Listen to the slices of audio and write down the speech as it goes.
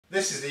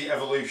This is the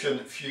Evolution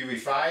Fury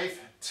 5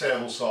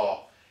 table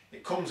saw.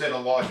 It comes in a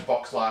large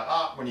box like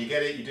that. When you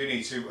get it, you do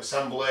need to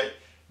assemble it.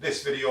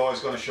 This video is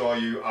going to show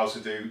you how to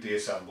do the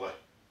assembly.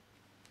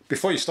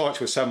 Before you start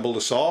to assemble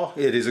the saw,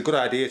 it is a good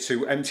idea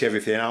to empty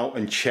everything out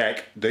and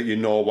check that you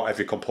know what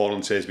every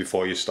component is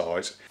before you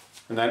start.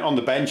 And then on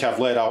the bench I've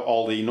laid out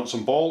all the nuts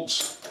and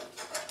bolts.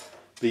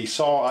 The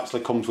saw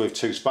actually comes with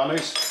 2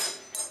 spanners.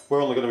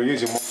 We're only going to be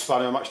using 1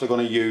 spanner. I'm actually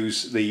going to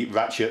use the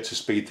ratchet to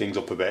speed things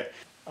up a bit.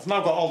 I've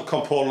now got all the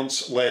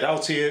components laid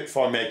out here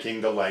for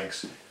making the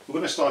legs. We're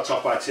going to start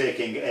off by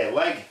taking a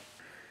leg.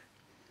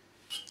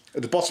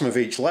 At the bottom of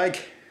each leg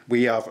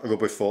we have a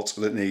rubber foot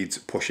that needs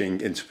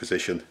pushing into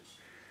position.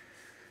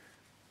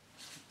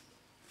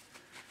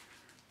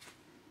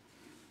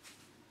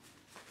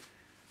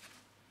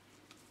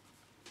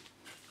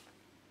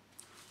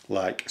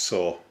 Like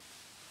so.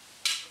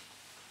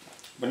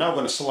 We're now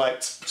going to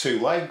select 2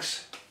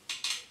 legs,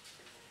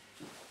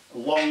 a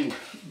long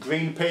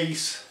green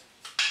piece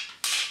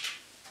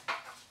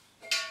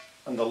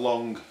and a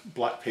long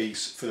black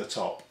piece for the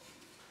top.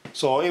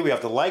 So here we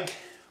have the leg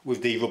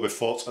with the rubber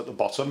foot at the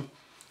bottom.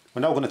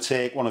 We're now going to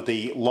take one of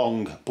the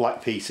long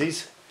black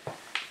pieces and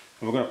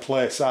we're going to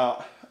place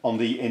that on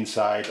the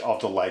inside of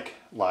the leg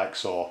like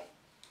so.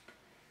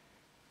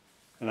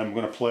 And then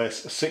we're going to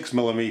place a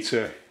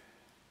 6mm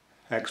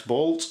X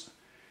bolt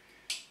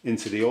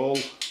into the hole,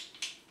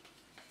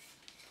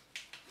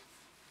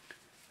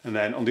 and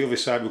then on the other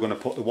side we're going to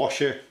put the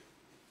washer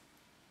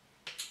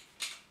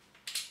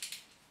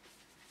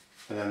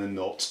and then the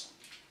nut.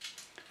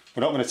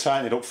 We're not going to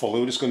tighten it up fully,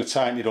 we're just going to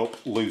tighten it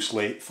up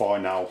loosely for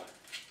now.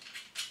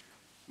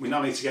 We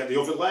now need to get the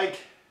other leg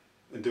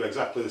and do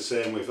exactly the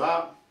same with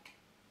that.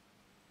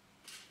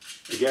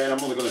 Again,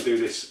 I'm only going to do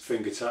this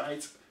finger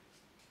tight.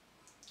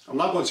 I'm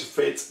now going to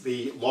fit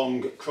the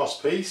long cross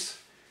piece.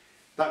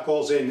 That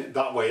goes in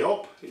that way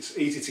up. It's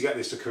easy to get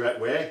this the correct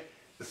way.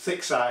 The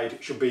thick side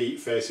should be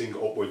facing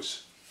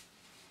upwards.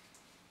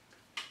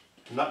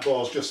 And that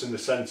goes just in the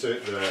centre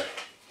there.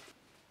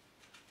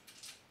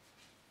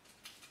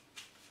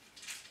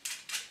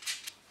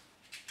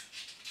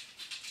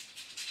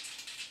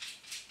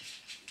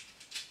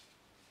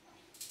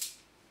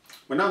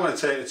 We're now going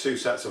to take the 2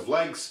 sets of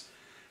legs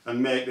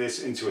and make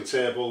this into a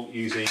table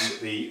using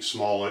the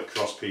smaller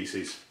cross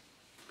pieces.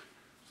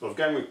 So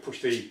again, we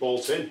push the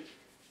bolt in.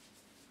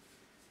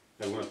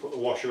 Then we're going to put the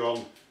washer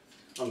on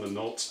and the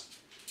nut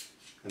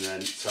and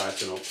then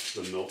tighten up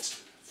the nut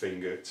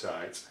finger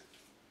tight.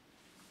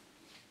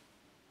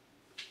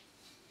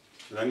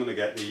 And then I'm going to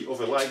get the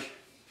other leg .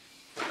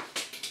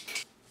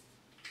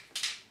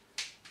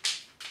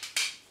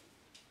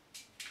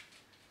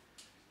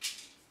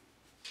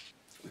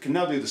 We can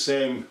now do the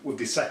same with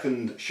the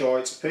second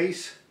short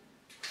piece.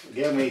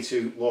 Again, we need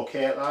to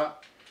locate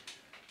that.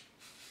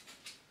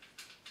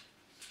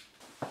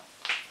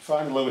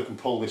 Finally we can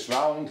pull this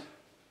round.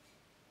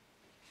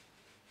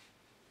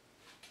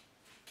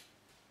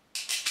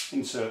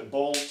 Insert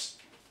bolt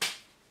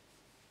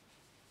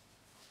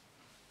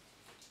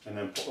and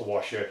then put the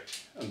washer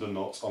and the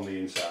nut on the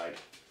inside.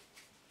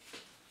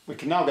 We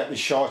can now get the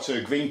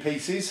shorter green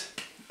pieces.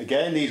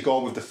 Again, these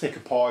go with the thicker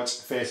parts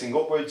facing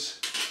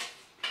upwards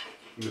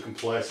and we can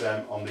place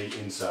them on the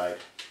inside.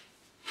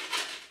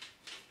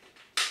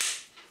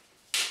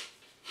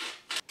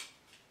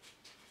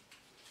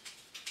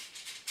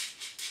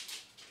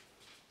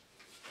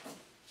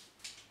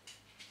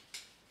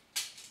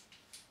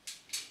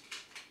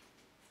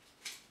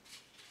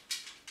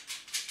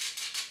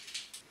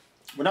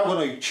 We're now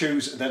going to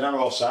choose the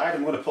narrow side.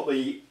 I'm going to put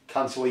the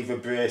cantilever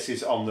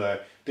braces on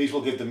there. These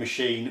will give the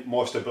machine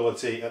more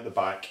stability at the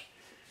back.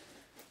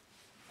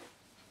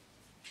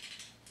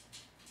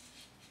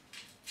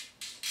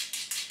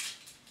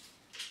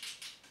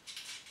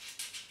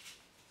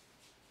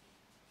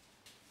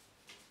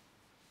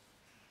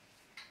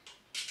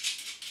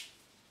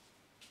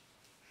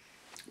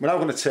 We're now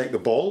going to take the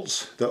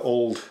bolts that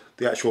hold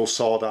the actual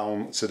saw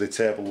down to the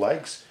table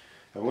legs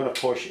and we're going to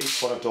push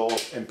each one of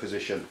those in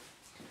position.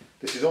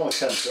 This is only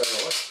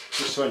temporarily,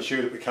 just to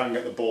ensure that we can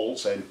get the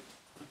bolts in.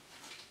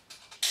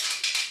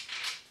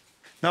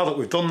 Now that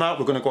we've done that,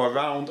 we're going to go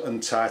around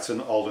and tighten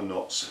all the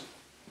nuts.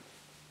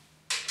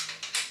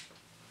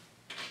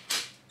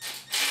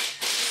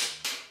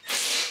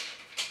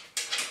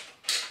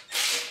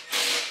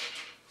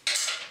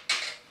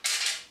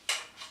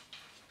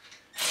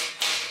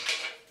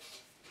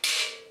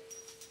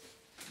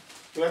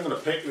 We're then going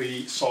to pick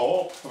the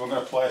saw up and we're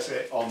going to place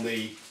it on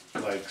the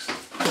legs.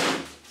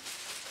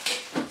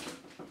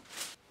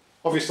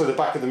 Obviously the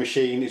back of the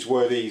machine is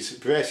where these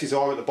braces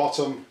are at the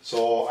bottom,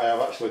 so I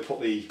have actually put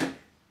the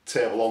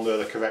table on there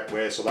the correct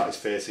way so that is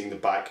facing the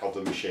back of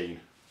the machine.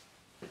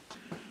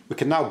 We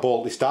can now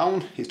bolt this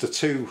down. It's the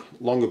 2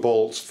 longer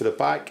bolts for the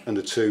back and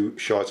the 2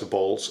 shorter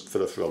bolts for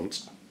the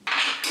front.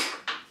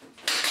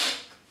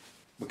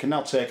 We can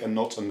now take a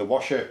nut and the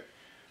washer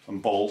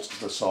and bolt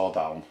the saw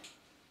down.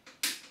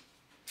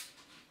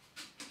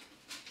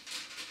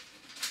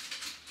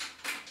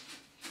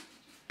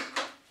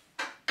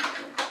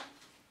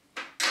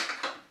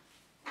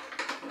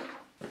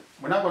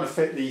 We're now going to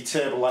fit the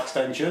table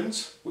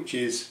extensions, which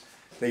is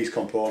these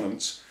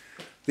components.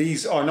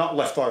 These are not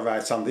left or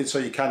right handed, so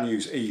you can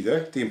use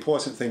either. The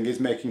important thing is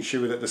making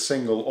sure that the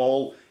single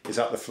awl is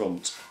at the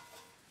front.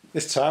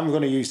 This time we're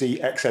going to use the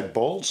X-head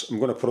bolts. I'm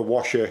going to put a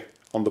washer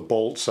on the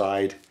bolt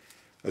side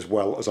as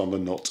well as on the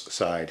nut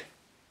side.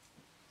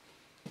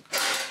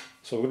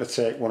 So we're going to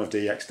take one of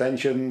the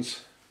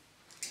extensions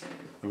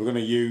and we're going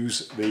to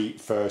use the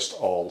first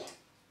awl.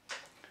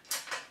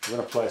 We're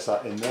going to place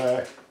that in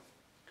there,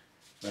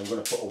 and I'm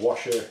going to put a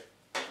washer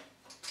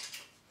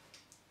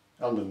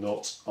and the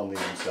nut on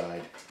the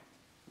inside.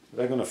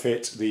 They're going to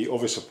fit the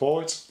other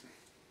support.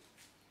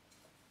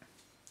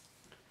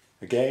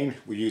 Again,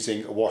 we're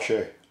using a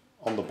washer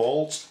on the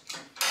bolt.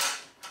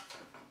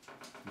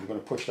 We're going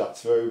to push that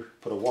through,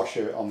 put a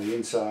washer on the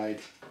inside,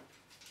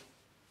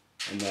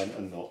 and then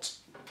a nut.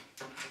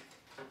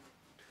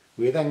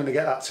 We're then going to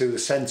get that to the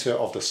centre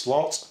of the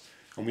slot,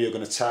 and we are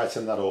going to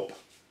tighten that up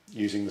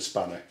using the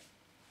spanner.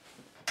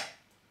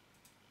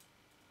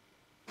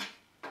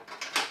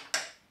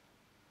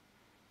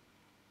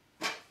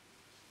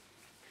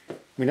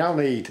 We now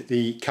need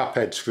the cap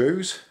head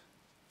screws,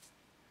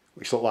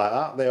 which look like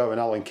that. They are an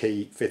Allen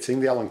key fitting.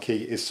 The Allen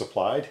key is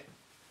supplied.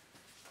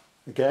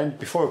 Again,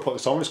 before we put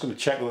this on, we're just going to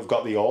check that we've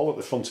got the awl at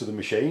the front of the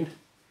machine.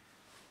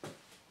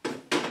 And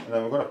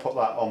then we're going to put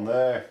that on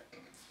there,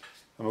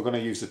 and we're going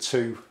to use the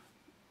 2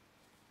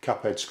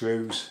 cap head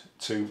screws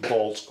to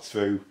bolt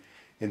through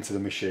into the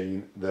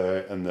machine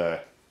there and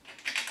there.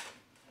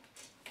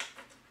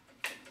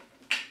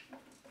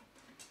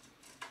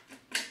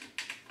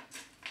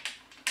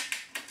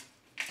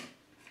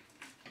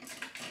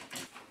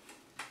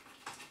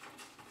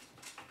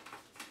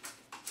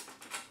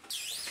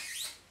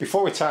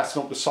 Before we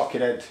tighten up the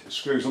socket head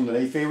screws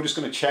underneath here, we're just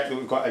going to check that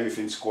we've got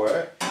everything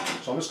square.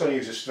 So I'm just going to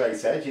use a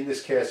straight edge. In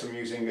this case I'm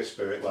using a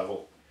spirit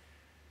level.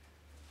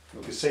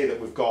 We can see that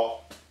we've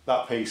got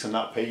that piece and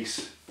that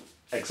piece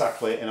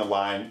exactly in a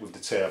line with the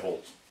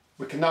table.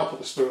 We can now put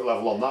the spirit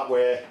level on that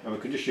way, and we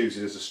can just use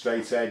it as a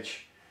straight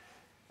edge,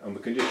 and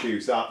we can just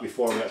use that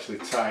before we actually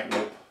tighten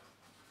up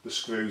the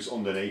screws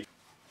underneath.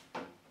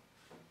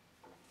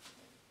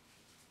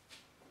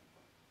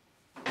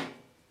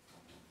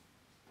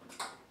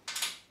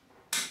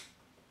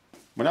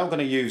 We're now going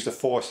to use the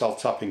 4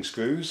 tapping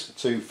screws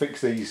to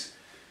fix these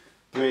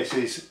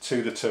braces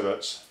to the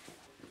turrets.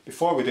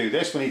 Before we do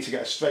this, we need to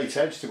get a straight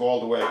edge to go all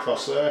the way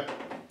across there,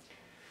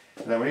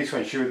 and then we need to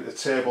ensure that the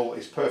table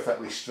is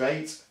perfectly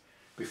straight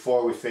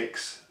before we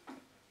fix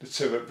the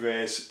turret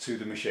brace to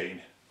the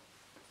machine.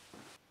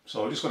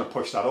 So we're just going to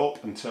push that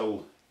up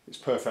until it's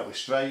perfectly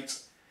straight,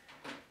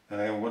 and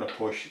then we're going to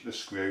push the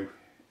screw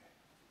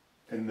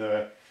in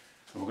there,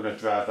 and we're going to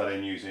drive that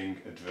in using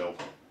a drill.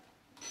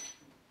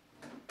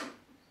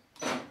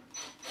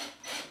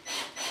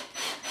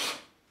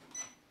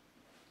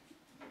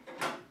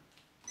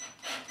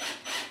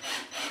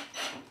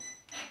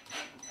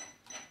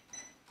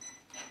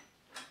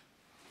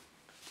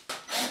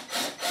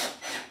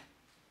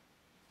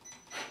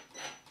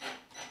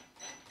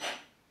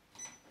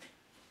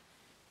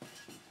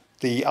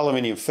 The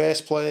aluminium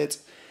faceplate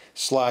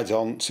slides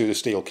on to the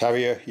steel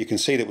carrier. You can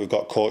see that we've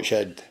got coach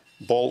head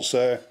bolts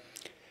there.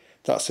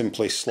 That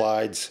simply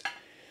slides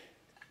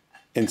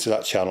into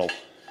that channel.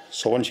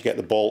 So once you get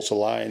the bolts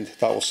aligned,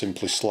 that will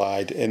simply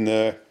slide in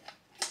there.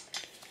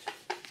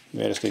 You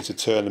may just need to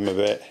turn them a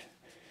bit.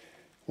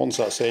 Once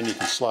that's in, you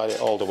can slide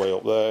it all the way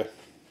up there.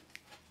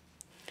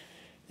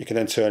 You can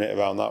then turn it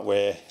around that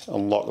way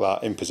and lock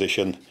that in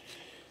position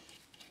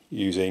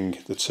using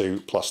the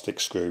 2 plastic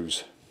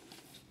screws.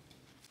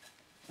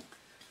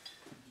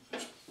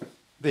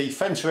 The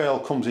fence rail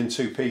comes in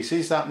 2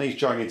 pieces. That needs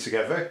joining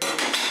together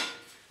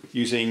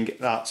using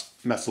that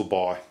metal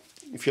bar.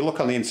 If you look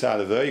on the inside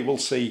of there, you will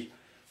see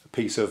a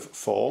piece of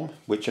foam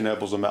which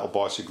enables the metal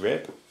bar to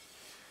grip.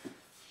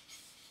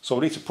 So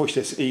we need to push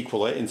this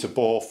equally into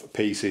both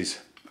pieces.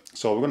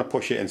 So we're going to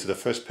push it into the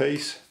first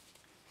piece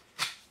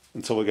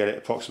until we get it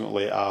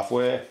approximately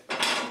halfway.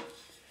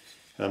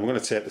 And then we're going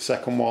to take the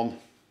second one,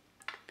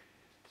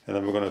 and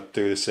then we're going to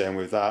do the same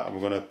with that, and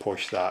we're going to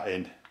push that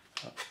in.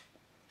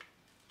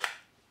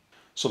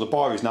 So the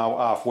bar is now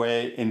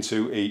halfway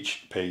into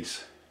each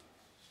piece.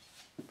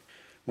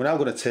 We're now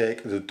going to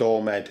take the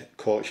Dormed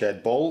coach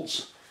head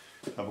bolts,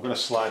 and we're going to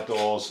slide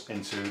those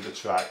into the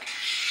track.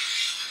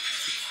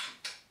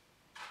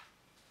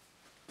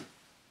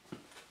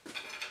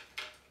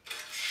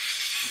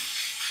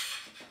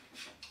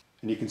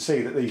 And you can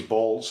see that these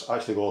bolts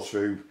actually go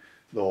through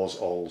those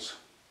holes.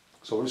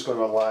 So we're just going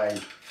to align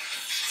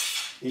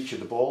each of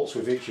the bolts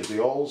with each of the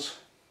holes.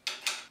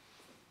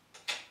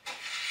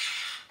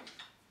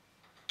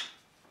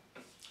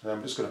 And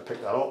I'm just going to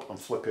pick that up and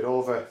flip it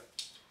over,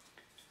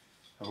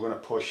 and we're going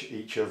to push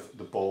each of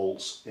the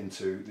bolts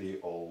into the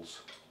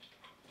holes.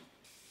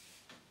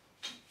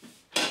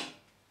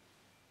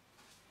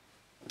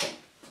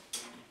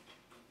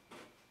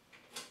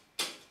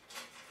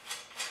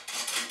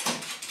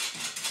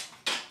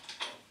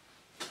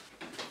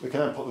 We can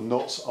then put the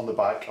nuts on the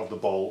back of the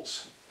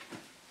bolts.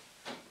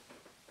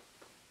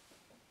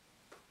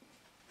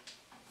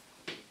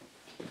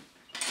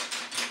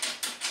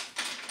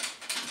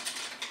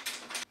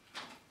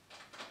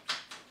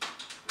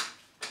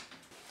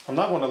 I'm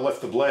now going to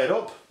lift the blade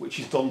up, which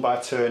is done by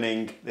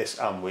turning this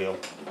hand wheel.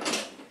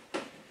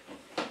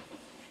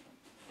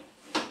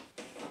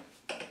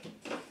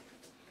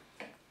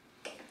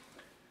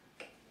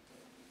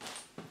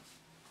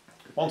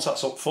 Once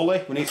that's up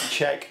fully, we need to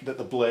check that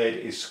the blade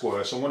is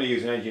square. So I'm going to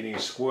use an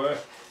engineer's square,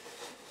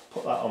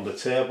 put that on the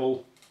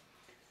table,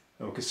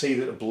 and we can see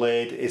that the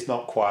blade is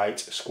not quite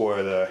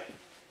square there.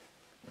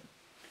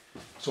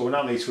 So we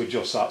now need to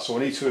adjust that. So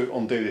we need to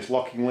undo this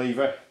locking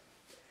lever,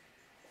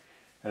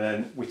 and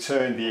then we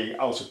turn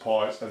the outer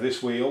part of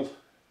this wheel,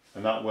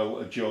 and that will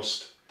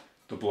adjust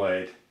the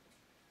blade.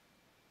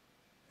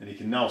 And you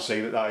can now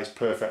see that that is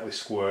perfectly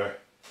square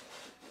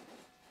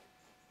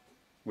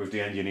with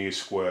the engineer's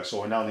square.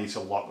 So we now need to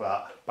lock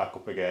that back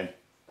up again.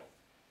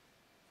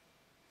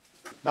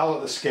 Now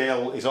that the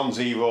scale is on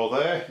 0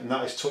 there, and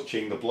that is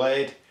touching the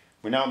blade,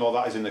 we now know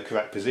that is in the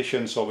correct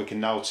position, so we can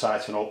now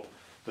tighten up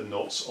the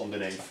nuts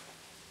underneath.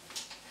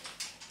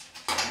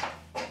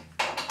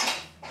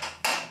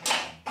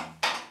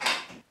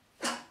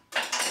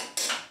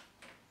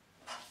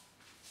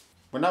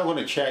 We're now going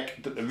to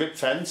check that the rib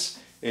fence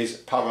is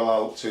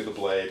parallel to the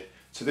blade.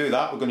 To do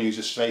that, we're going to use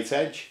a straight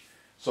edge.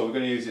 So we're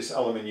going to use this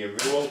aluminium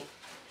rule,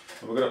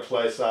 and we're going to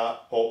place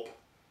that up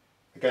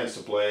against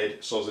the blade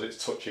so that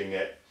it's touching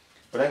it.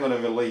 We're then going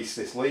to release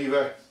this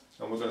lever,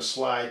 and we're going to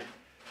slide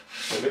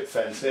the rib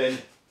fence in,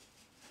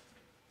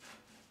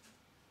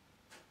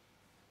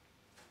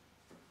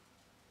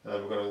 and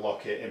then we're going to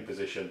lock it in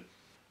position.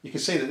 You can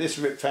see that this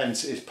rib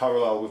fence is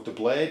parallel with the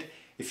blade.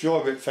 If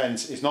your rib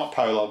fence is not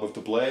parallel with the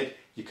blade,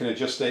 you can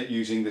adjust it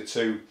using the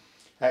 2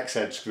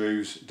 X-head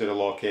screws that are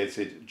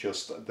located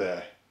just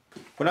there.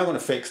 We're now going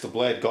to fix the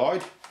blade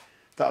guide.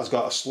 That has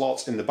got a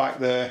slot in the back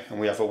there, and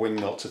we have a wing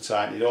nut to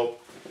tighten it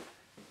up.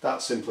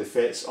 That simply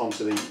fits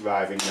onto the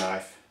riving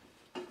knife.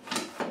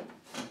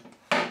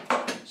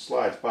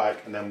 Slides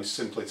back, and then we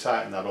simply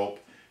tighten that up.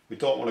 We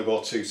don't want to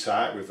go too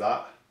tight with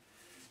that.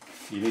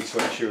 You need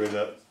to ensure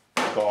that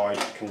the guide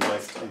can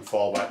lift and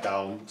fall back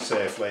down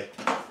safely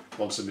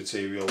once the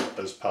material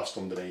has passed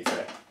underneath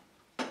it.